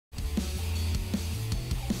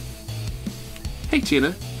Hey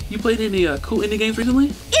Tina, you played any cool indie games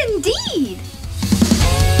recently? Indeed!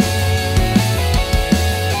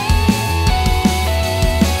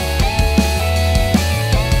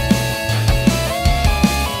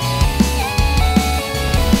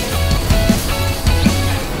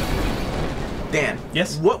 Dan,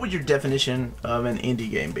 yes. What would your definition of an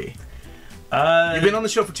indie game be? You've been on the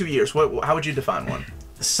show for 2 years. How would you define one?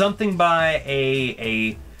 Something by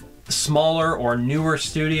a smaller or newer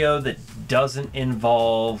studio that doesn't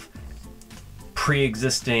involve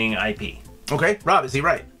pre-existing IP. Okay, Rob, is he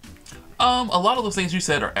right? A lot of those things you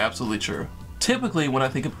said are absolutely true. Typically, when I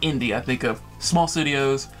think of indie, I think of small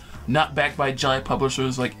studios, not backed by giant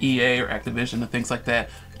publishers like EA or Activision and things like that.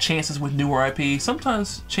 Chances with newer IP,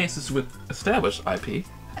 sometimes chances with established IP.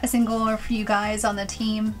 A single or few guys on the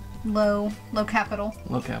team, low capital.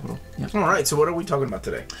 Low capital, yeah. All right, so what are we talking about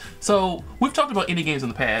today? So, we've talked about indie games in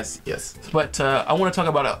the past. Yes. But I want to talk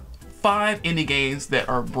about 5 indie games that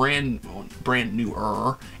are brand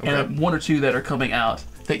newer, okay, and 1 or 2 that are coming out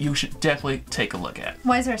that you should definitely take a look at.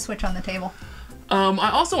 Why is there a Switch on the table? I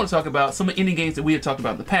also want to talk about some indie games that we had talked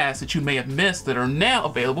about in the past that you may have missed that are now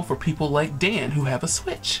available for people like Dan who have a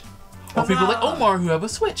Switch. Or people like Omar who have a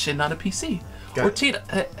Switch and not a PC. Got or it. Tina.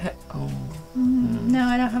 No,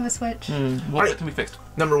 I don't have a Switch. Well, Right. that can be fixed.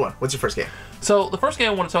 Number 1, what's your first game? So the first game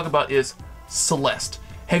I want to talk about is Celeste.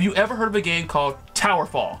 Have you ever heard of a game called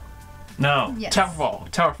Towerfall? No. Yes.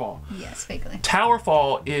 Towerfall. Yes, vaguely.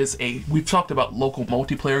 Towerfall is we've talked about local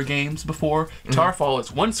multiplayer games before. Towerfall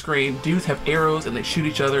is one screen, dudes have arrows and they shoot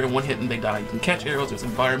each other and one hit and they die. You can catch arrows, there's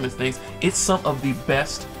environments, things. It's some of the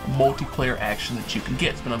best multiplayer action that you can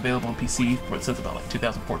get. It's been available on PC since about like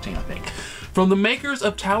 2014, I think. From the makers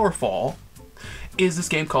of Towerfall is this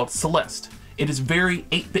game called Celeste. It is very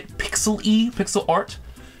 8-bit pixel art.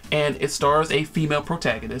 And it stars a female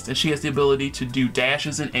protagonist, and she has the ability to do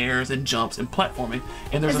dashes and airs and jumps and platforming.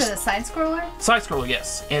 And there's Is it a side scroller? Side scroller,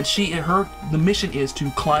 yes. And the mission is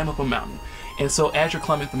to climb up a mountain. And so as you're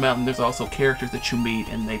climbing up the mountain, there's also characters that you meet,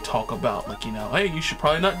 and they talk about like, hey, you should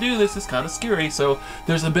probably not do this. It's kind of scary. So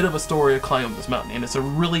there's a bit of a story of climbing up this mountain, and it's a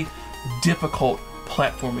really difficult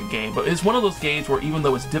platforming game. But it's one of those games where even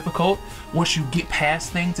though it's difficult, once you get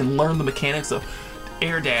past things and learn the mechanics of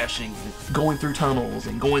air dashing, going through tunnels,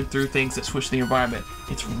 and going through things that switch the environment,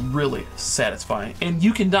 it's really satisfying. And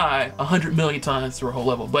you can die 100 million times through a whole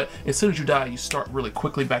level, but as soon as you die, you start really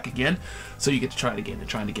quickly back again, so you get to try it again and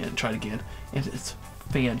try it again and try it again, and it's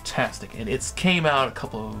fantastic. And it's came out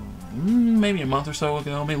maybe a month or so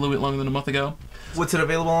ago, maybe a little bit longer than a month ago. What's it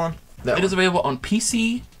available on? It is available on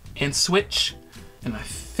PC and Switch, and I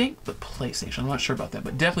think the PlayStation. I'm not sure about that,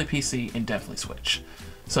 but definitely PC and definitely Switch.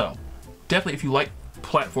 So definitely if you like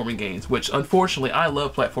platforming games, which unfortunately I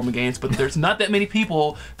love platforming games, but there's not that many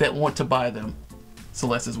people that want to buy them.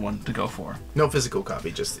 Celeste is one to go for. No physical copy,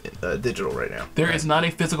 just digital right now. There is not a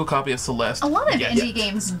physical copy of Celeste. A lot of yet. indie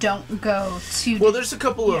games don't go to... Well, there's a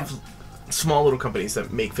couple of small little companies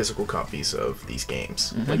that make physical copies of these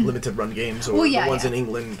games, like limited run games, or the ones in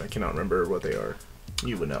England. I cannot remember what they are.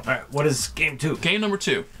 You would know. All right, what is game 2? Game number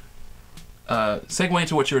 2. Segue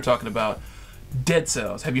into what you were talking about. Dead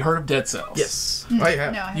Cells. Have you heard of Dead Cells? Yes, I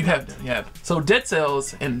have. No, I You have. So Dead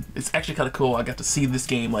Cells, and it's actually kind of cool. I got to see this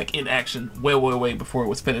game like in action way before it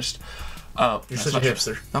was finished. You're such a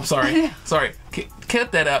hipster. I'm sorry. Sorry.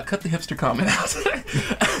 Cut that out. Cut the hipster comment out.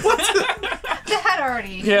 That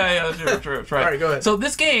already. Yeah, true. Right. All right, go ahead. So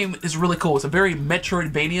this game is really cool. It's a very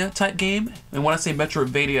Metroidvania type game, and when I say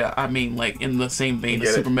Metroidvania, I mean like in the same vein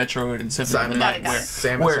as Super Metroid and Symphony of the Night.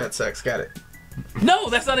 Samus had sex. Got it. No,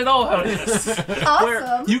 that's not at all how it is. Awesome.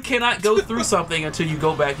 Where you cannot go through something until you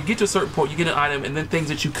go back. You get to a certain point, you get an item, and then things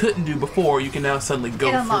that you couldn't do before, you can now suddenly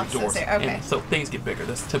go through doors. Okay. And so things get bigger.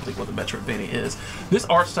 That's typically what the Metroidvania is. This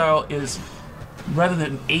art style is, rather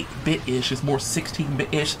than 8-bit-ish, it's more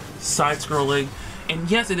 16-bit-ish, side-scrolling. And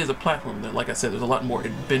yes, it is a platform that, like I said, there's a lot more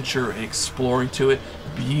adventure and exploring to it.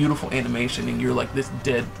 Beautiful animation, and you're like this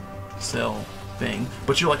dead cell thing,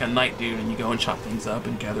 but you're like a night dude and you go and chop things up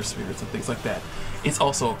and gather spirits and things like that. It's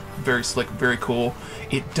also very slick, very cool.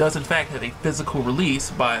 It does in fact have a physical release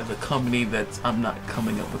by the company that I'm not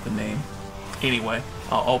coming up with the name. Anyway,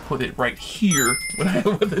 I'll put it right here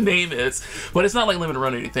what the name is, but it's not like limited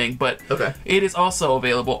run or anything, but it is also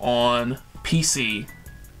available on PC,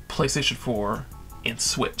 PlayStation 4, and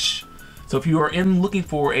Switch. So if you are looking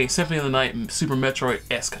for a Symphony of the Night Super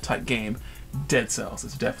Metroid-esque type game, Dead Cells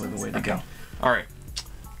is definitely the way to go. All right.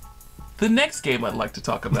 The next game I'd like to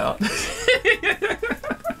talk about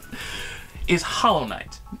is Hollow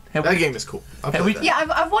Knight. That game is cool. Yeah,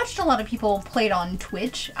 I've watched a lot of people play it on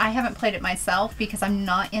Twitch. I haven't played it myself because I'm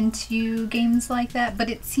not into games like that,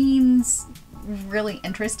 but it seems really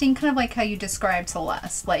interesting, kind of like how you described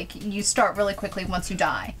Celeste. Like, you start really quickly once you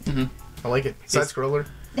die. I like it. Side scroller.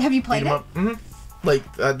 Have you played it?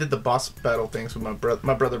 Like, I did the boss battle things with my brother.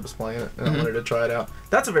 My brother was playing it, and I wanted to try it out.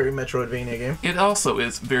 That's a very Metroidvania game. It also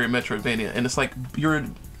is very Metroidvania, and it's like you're a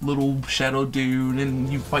little shadow dude, and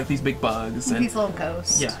you fight these big bugs. And these little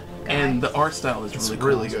ghosts. Yeah, and the art style is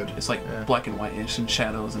really cool. Good. It's like black and white-ish and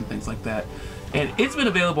shadows and things like that. And it's been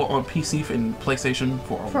available on PC and PlayStation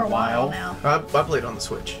for a while now. I played on the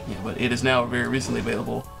Switch. Yeah, but it is now very recently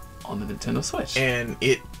available on the Nintendo Switch. And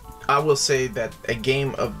I will say that a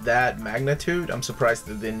game of that magnitude, I'm surprised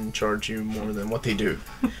they didn't charge you more than what they do,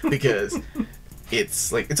 because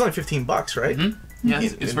it's only $15, right? Yeah,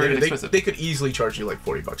 it's very inexpensive. They could easily charge you like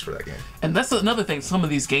 $40 for that game. And that's another thing. Some of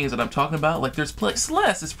these games that I'm talking about, like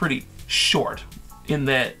Celeste is pretty short in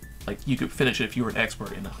that, like, you could finish it if you were an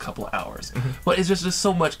expert in a couple of hours. But it's just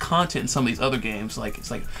so much content in some of these other games. Like,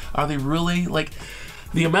 it's like, are they really, like,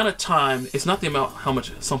 the amount of time, it's not the amount how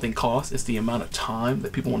much something costs, it's the amount of time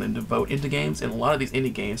that people want to devote into games. And a lot of these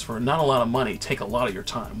indie games, for not a lot of money, take a lot of your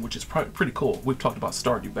time, which is pretty cool. We've talked about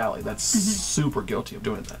Stardew Valley. That's super guilty of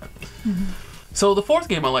doing that. So the fourth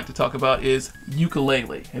game I like to talk about is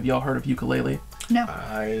Ukulele. Have y'all heard of Ukulele? No.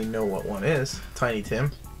 I know what one is. Tiny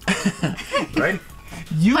Tim. Right?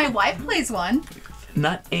 My wife plays one.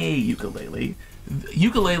 Not a ukulele.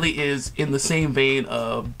 Ukulele is in the same vein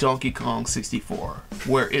of Donkey Kong 64,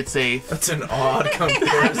 where it's a... That's an odd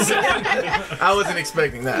comparison. I wasn't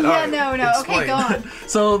expecting that. Yeah, Right, no. explain. Okay, go on.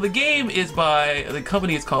 So the game is by... The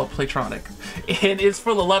company is called Playtronic. And it's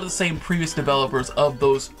from a lot of the same previous developers of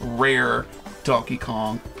those rare Donkey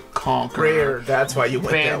Kong, Conquer, Rare, that's why you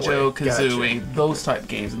went that way. Banjo-Kazooie, Gotcha. those type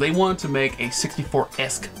games. They wanted to make a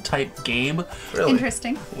 64-esque type game Really?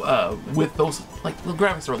 Interesting. with those, like, the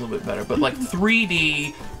graphics are a little bit better, but like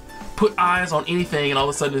 3D, put eyes on anything and all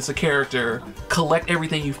of a sudden it's a character, collect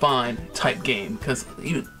everything you find type game. Because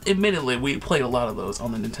admittedly, we played a lot of those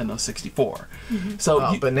on the Nintendo 64.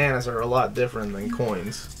 So bananas are a lot different than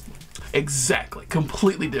coins. Exactly,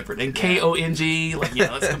 completely different. And K-O-N-G, like,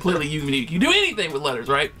 that's completely unique. You do anything with letters,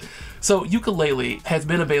 right? So Ukulele has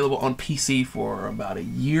been available on PC for about a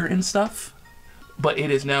year and stuff, but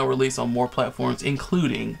it is now released on more platforms,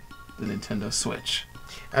 including the Nintendo Switch.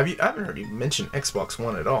 I haven't heard you mention Xbox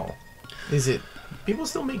One at all. Is it... People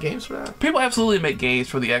still make games for that? People absolutely make games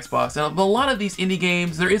for the Xbox, and a lot of these indie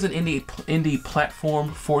games, there is an indie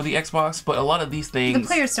platform for the Xbox, but a lot of these things... The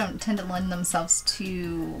players don't tend to lend themselves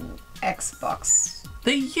to Xbox.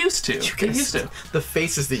 They used to. They used to. The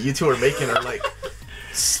faces that you two are making are like...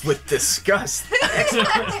 with disgust.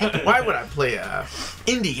 Why would I play a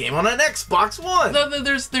indie game on an Xbox One? No,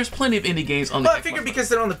 there's plenty of indie games on the Well, Xbox. I figure because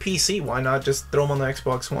they're on the PC, why not just throw them on the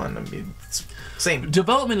Xbox One? I mean, it's same.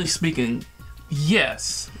 Developmentally speaking,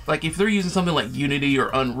 yes. Like, if they're using something like Unity or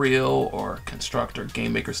Unreal or Construct or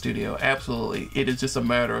Game Maker Studio, absolutely. It is just a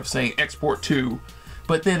matter of saying export to.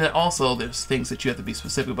 But then also there's things that you have to be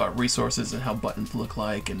specific about, resources and how buttons look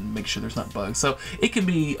like, and make sure there's not bugs. So it can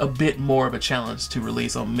be a bit more of a challenge to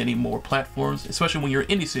release on many more platforms, especially when you're an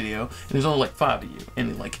indie studio and there's only like 5 of you.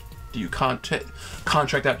 And like, do you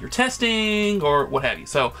contract out your testing or what have you?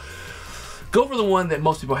 So go for the one that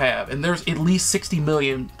most people have, and there's at least 60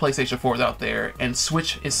 million PlayStation 4s out there, and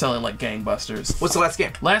Switch is selling like gangbusters. What's the last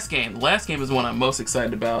game? Last game is the one I'm most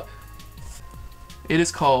excited about. It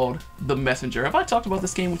is called The Messenger. Have I talked about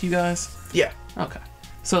this game with you guys? Yeah. Okay.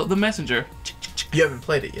 So, The Messenger. You haven't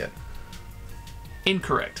played it yet.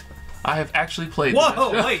 Incorrect. I have actually played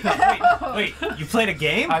Whoa, wait. You played a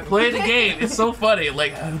game? I played a game. It's so funny.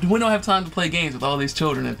 Like, we don't have time to play games with all these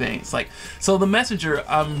children and things. Like, so The Messenger,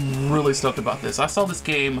 I'm really stoked about this. I saw this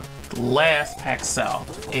game last PAX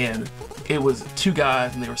South, and it was 2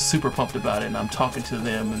 guys, and they were super pumped about it, and I'm talking to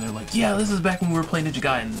them, and they're like, yeah, this is back when we were playing Ninja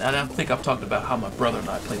Gaiden. And I think I've talked about how my brother and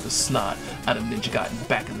I played the snot out of Ninja Gaiden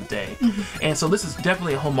back in the day. And so this is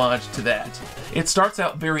definitely a homage to that. It starts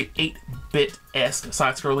out very 8-bit-esque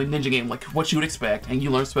side-scrolling ninja game, like what you would expect, and you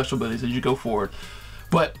learn special abilities as you go forward.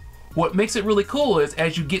 But what makes it really cool is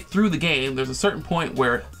as you get through the game, there's a certain point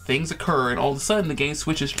where things occur, and all of a sudden the game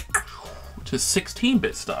switches to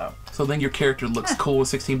 16-bit style. So then your character looks cool with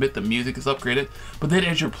 16-bit, the music is upgraded. But then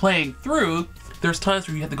as you're playing through, there's times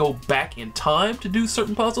where you have to go back in time to do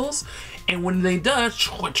certain puzzles, and when they does,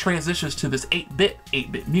 it transitions to this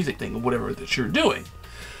 8-bit music thing, or whatever that you're doing.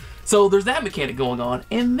 So there's that mechanic going on,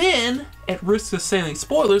 and then, at risk of saying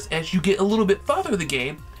spoilers, as you get a little bit farther in the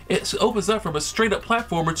game, it opens up from a straight-up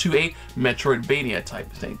platformer to a Metroidvania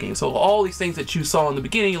type of thing game. So all these things that you saw in the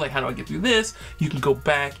beginning, like how do I get through this, you can go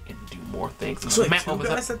back and do more things. So like 2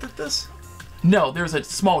 guys that did this? No, there's a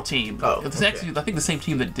small team. Oh, It's okay. actually, I think, the same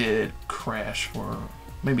team that did Crash for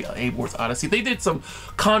maybe Abor's Odyssey. They did some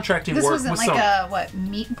contracting This work wasn't with like some. a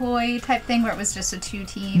Meat Boy type thing where it was just a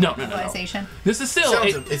 2-team No. realization. This is still.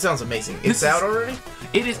 It sounds amazing. It's out already?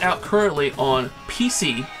 It is out currently on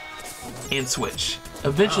PC and Switch.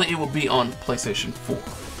 Eventually, it will be on PlayStation 4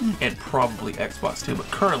 and probably Xbox too. But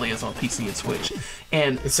currently, it's on PC and Switch,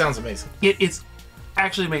 and It sounds amazing. it's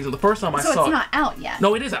actually amazing. The first time I So saw it's not out yet.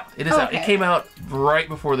 No, it is out. It is out. It Okay. came out right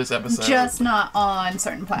before this episode. Just not on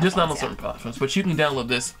certain platforms. Just not on yet. certain platforms, but you can download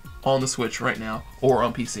this on the Switch right now or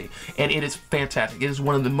on PC, and it is fantastic. It is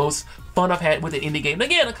one of the most fun I've had with an indie game. And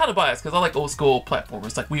again, I'm kind of biased because I like old school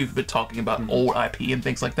platformers, like we've been talking about old IP and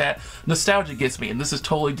things like that. Nostalgia gets me, and this is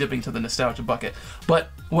totally dipping to the nostalgia bucket.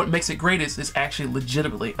 But what makes it great is it's actually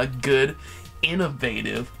legitimately a good,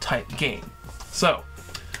 innovative type game. So,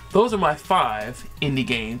 those are my 5 indie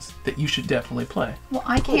games that you should definitely play. Well,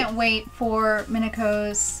 I can't wait for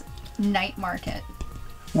Minako's Night Market.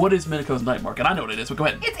 What is Minako's Night Market? I know what it is, but go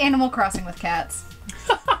ahead. It's Animal Crossing with cats.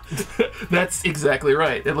 That's exactly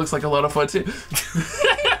right. It looks like a lot of fun too.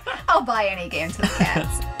 I'll buy any games with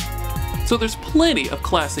cats. So there's plenty of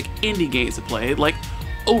classic indie games to play, like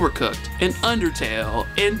Overcooked and Undertale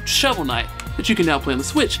and Shovel Knight, that you can now play on the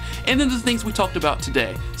Switch. And then there's the things we talked about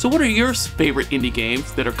today. So what are your favorite indie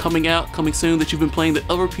games that are coming soon, that you've been playing that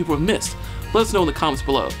other people have missed? Let us know in the comments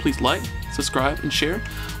below. Please like, subscribe, and share.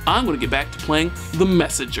 I'm going to get back to playing The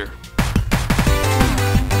Messenger.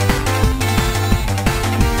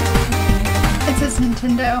 It says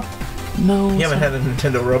Nintendo. No. You haven't had a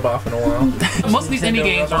Nintendo rub-off in a while. Most of these indie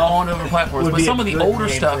games are on other platforms, Would but be some a of the good older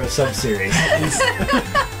name stuff. for a sub-series.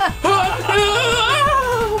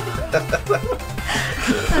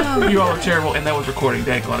 You all are terrible, and that was recording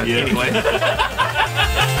dank on it anyway.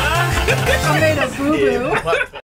 I made a boo-boo.